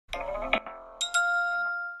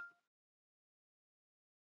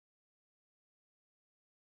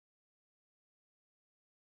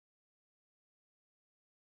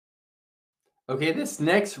Okay, this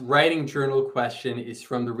next writing journal question is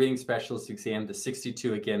from the Reading Specialist exam, the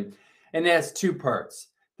 62 again, and it has two parts.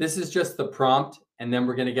 This is just the prompt, and then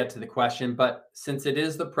we're going to get to the question. But since it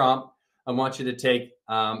is the prompt, I want you to take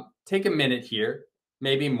a minute here,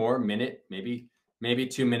 maybe more, minute, maybe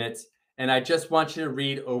 2 minutes, and I just want you to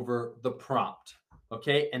read over the prompt,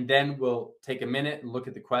 okay? And then we'll take a minute and look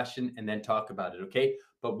at the question and then talk about it, okay?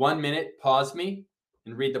 But 1 minute, pause me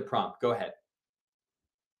and read the prompt. Go ahead.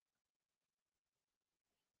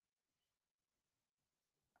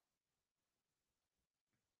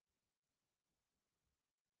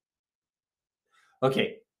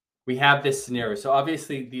 Okay, we have this scenario. So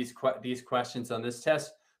obviously these questions on this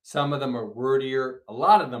test, some of them are wordier, a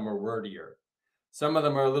lot of them are wordier. Some of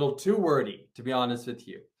them are a little too wordy, to be honest with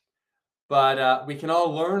you. But we can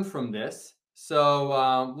all learn from this.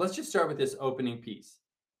 So let's just start with this opening piece.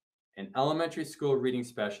 An elementary school reading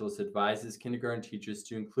specialist advises kindergarten teachers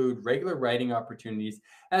to include regular writing opportunities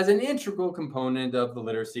as an integral component of the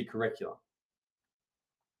literacy curriculum.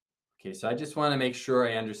 Okay, so I just want to make sure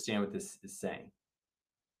I understand what this is saying.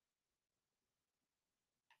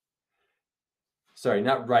 Sorry,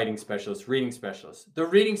 not writing specialist, reading specialist. The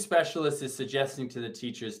reading specialist is suggesting to the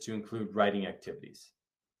teachers to include writing activities.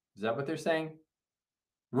 Is that what they're saying?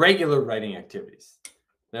 Regular writing activities.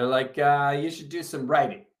 They're like, you should do some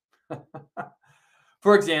writing.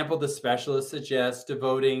 For example, the specialist suggests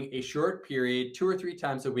devoting a short period 2 or 3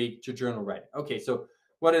 times a week to journal writing. Okay, so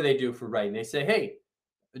what do they do for writing? They say, hey,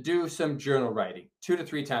 do some journal writing 2 to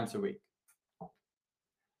 3 times a week.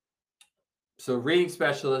 So reading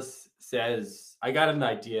specialist says, I got an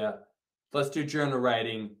idea. Let's do journal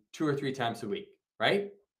writing 2 or 3 times a week,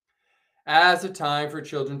 right? As a time for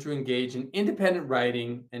children to engage in independent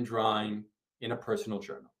writing and drawing in a personal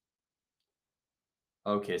journal.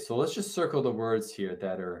 Okay, so let's just circle the words here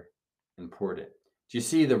that are important. Do you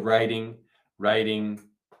see the writing,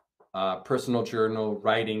 personal journal,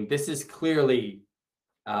 writing? This is clearly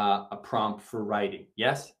a prompt for writing,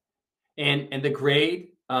 yes? And the grade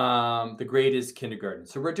is kindergarten.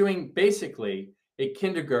 So we're doing basically a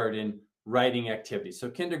kindergarten writing activity. So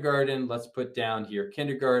kindergarten, let's put down here,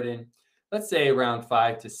 kindergarten, let's say around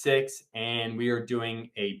 5 to 6, and we are doing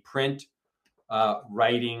a print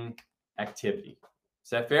writing activity. Is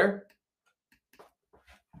that fair?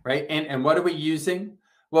 Right? And what are we using?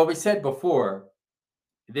 Well, we said before,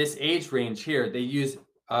 this age range here, they use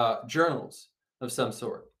journals of some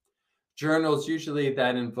sort. Journals usually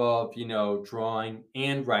that involve, drawing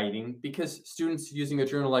and writing, because students using a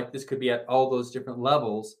journal like this could be at all those different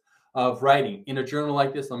levels of writing. In a journal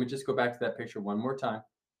like this, let me just go back to that picture one more time.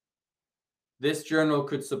 This journal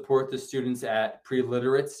could support the students at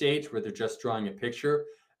pre-literate stage where they're just drawing a picture,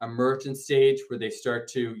 emergent stage where they start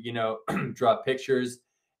to, draw pictures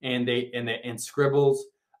and scribbles,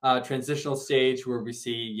 transitional stage where we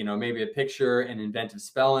see, maybe a picture and inventive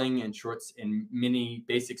spelling and shorts and mini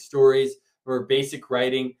basic stories or basic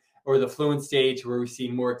writing, or the fluent stage where we see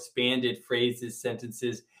more expanded phrases,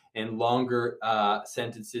 sentences, and longer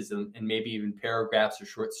sentences and maybe even paragraphs or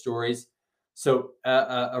short stories. So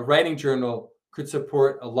a writing journal could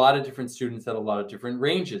support a lot of different students at a lot of different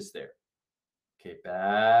ranges there. Okay,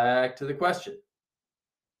 back to the question.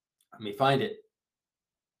 Let me find it.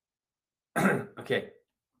 Okay.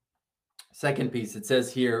 Second piece, it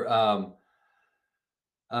says here,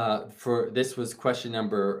 this was question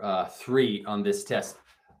number 3 on this test.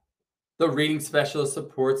 The reading specialist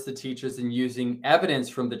supports the teachers in using evidence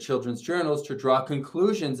from the children's journals to draw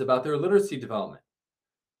conclusions about their literacy development.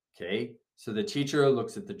 Okay, so the teacher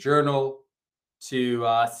looks at the journal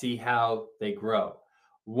to see how they grow.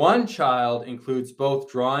 One child includes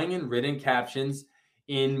both drawing and written captions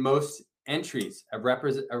in most entries. A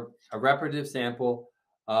repetitive sample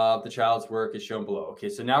of the child's work is shown below. Okay,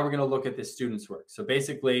 so now we're going to look at the student's work. So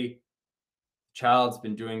basically, child's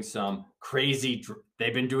been doing some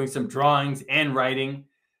they've been doing some drawings and writing,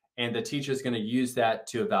 and the teacher is going to use that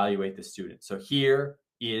to evaluate the student. So here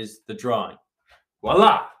is the drawing.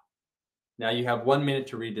 Voila! Now you have 1 minute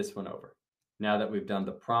to read this one over. Now that we've done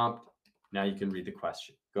the prompt, now you can read the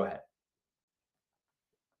question. Go ahead.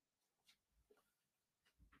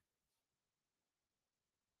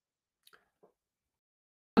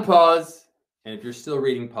 Pause. And if you're still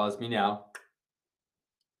reading, pause me now.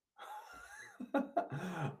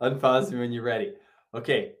 Unpause me when you're ready.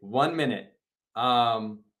 Okay, 1 minute.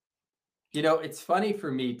 It's funny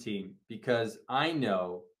for me, team, because I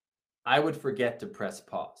know I would forget to press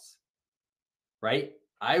pause, right?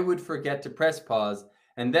 I would forget to press pause,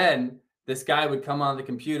 and then this guy would come on the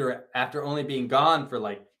computer after only being gone for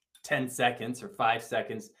like 10 seconds or 5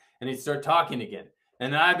 seconds, and he'd start talking again.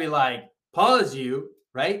 And then I'd be like, pause you,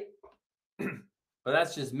 right? But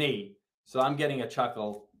that's just me. So I'm getting a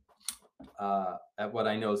chuckle at what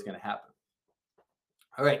I know is going to happen.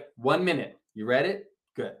 All right, 1 minute. You read it?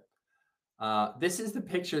 Good. This is the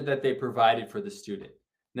picture that they provided for the student.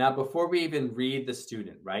 Now, before we even read the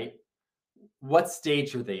student, right? What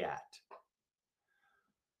stage are they at?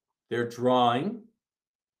 They're drawing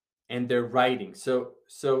and they're writing.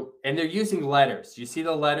 And they're using letters. You see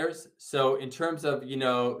the letters? So in terms of,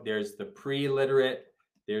 there's the pre-literate,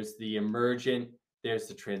 there's the emergent, there's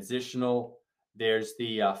the transitional, there's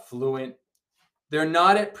the fluent. They're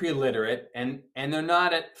not at pre-literate and they're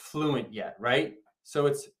not at fluent yet, right?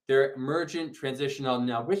 So they're emergent, transitional.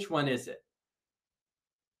 Now, which one is it?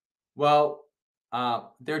 Well,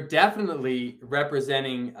 they're definitely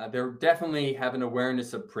representing, they're definitely have an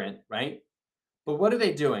awareness of print, right? But what are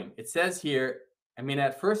they doing? It says here, I mean,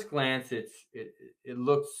 at first glance, it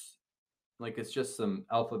looks like it's just some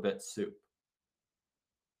alphabet soup.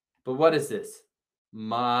 But what is this?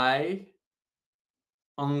 My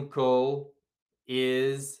uncle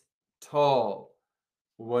is tall.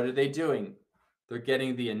 What are they doing? They're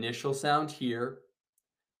getting the initial sound here,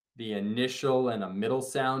 the initial and a middle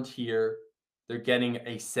sound here. They're getting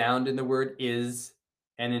a sound in the word is,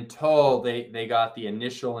 and in tall, they got the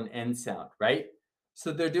initial and end sound, right?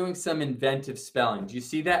 So they're doing some inventive spelling. Do you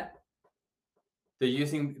see that? They're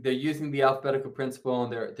using the alphabetical principle,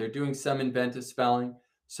 and they're doing some inventive spelling.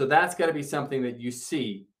 So that's got to be something that you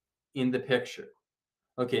see in the picture.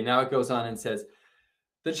 Okay, now it goes on and says,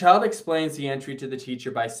 the child explains the entry to the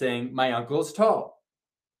teacher by saying, my uncle is tall.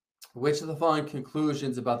 Which of the following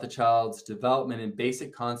conclusions about the child's development in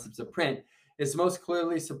basic concepts of print is most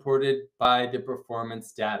clearly supported by the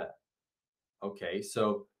performance data? Okay,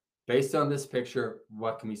 so based on this picture,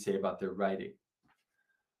 what can we say about their writing?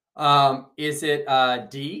 Is it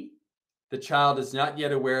D? The child is not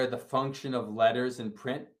yet aware of the function of letters in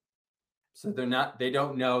print. So they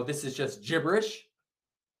don't know. This is just gibberish.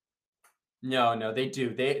 No, they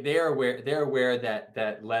do. They're aware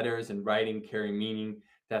that letters and writing carry meaning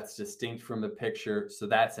that's distinct from the picture. So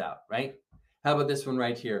that's out, right? How about this one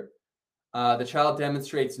right here? The child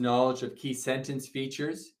demonstrates knowledge of key sentence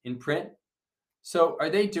features in print. So are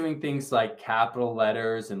they doing things like capital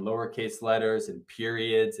letters and lowercase letters and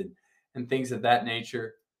periods and things of that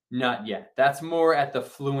nature? Not yet. That's more at the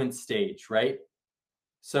fluent stage, right?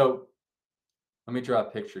 So let me draw a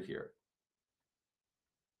picture here.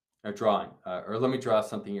 Or drawing, or let me draw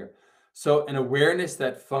something here. So an awareness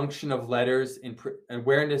of the function of letters in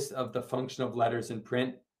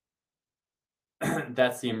print,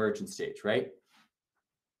 that's the emergent stage, right?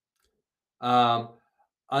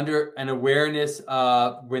 Under an awareness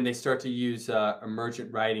when they start to use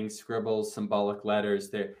emergent writing, scribbles, symbolic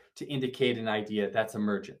letters there to indicate an idea, that's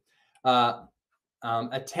emergent.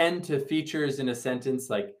 Attend to features in a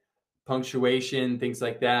sentence like punctuation, things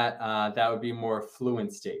like that, that would be more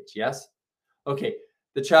fluent stage, yes? Okay,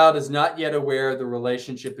 the child is not yet aware of the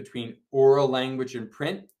relationship between oral language and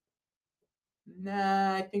print.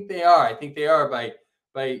 Nah, I think they are. I think they are by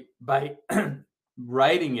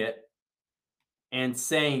writing it and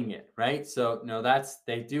saying it, right? So no,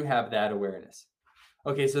 they do have that awareness.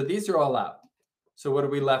 Okay, so these are all out. So what are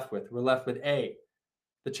we left with? We're left with A.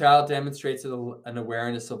 The child demonstrates an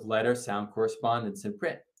awareness of letter sound correspondence in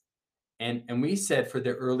print. And we said for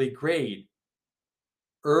the early grade,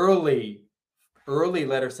 early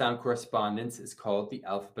letter sound correspondence is called the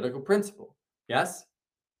alphabetical principle. Yes?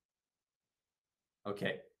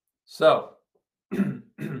 Okay. So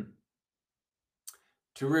to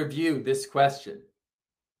review this question,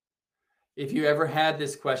 if you ever had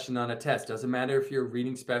this question on a test, doesn't matter if you're a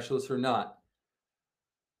reading specialist or not,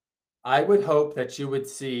 I would hope that you would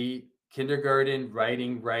see kindergarten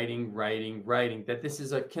writing, that this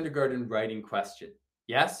is a kindergarten writing question.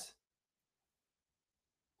 Yes?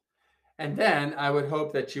 And then I would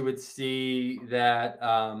hope that you would see that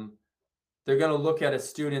they're going to look at a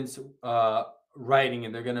student's writing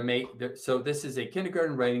and they're going to so this is a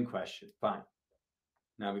kindergarten writing question. Fine.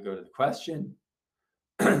 Now we go to the question.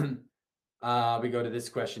 We go to this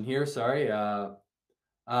question here, sorry.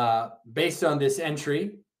 Based on this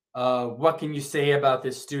entry, what can you say about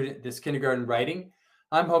this kindergarten writing?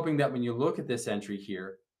 I'm hoping that when you look at this entry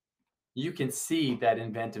here, you can see that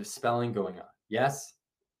inventive spelling going on. Yes?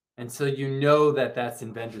 And so you know that that's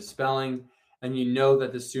inventive spelling, and you know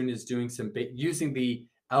that the student is doing using the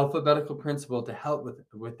alphabetical principle to help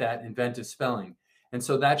with that inventive spelling. And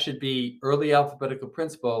so that should be early alphabetical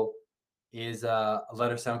principle is a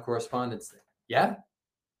letter sound correspondence thing. Yeah?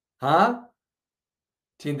 Huh?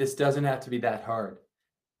 Team, this doesn't have to be that hard.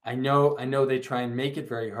 I know they try and make it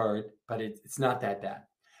very hard, but it's not that bad.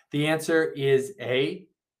 The answer is A.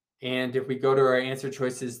 And if we go to our answer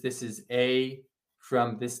choices, this is A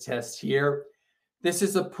from this test here. This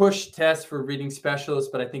is a push test for reading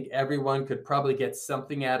specialists, but I think everyone could probably get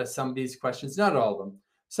something out of some of these questions. Not all of them.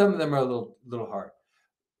 Some of them are a little hard.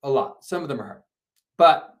 A lot. Some of them are hard.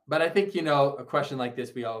 But I think, a question like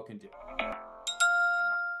this we all can do.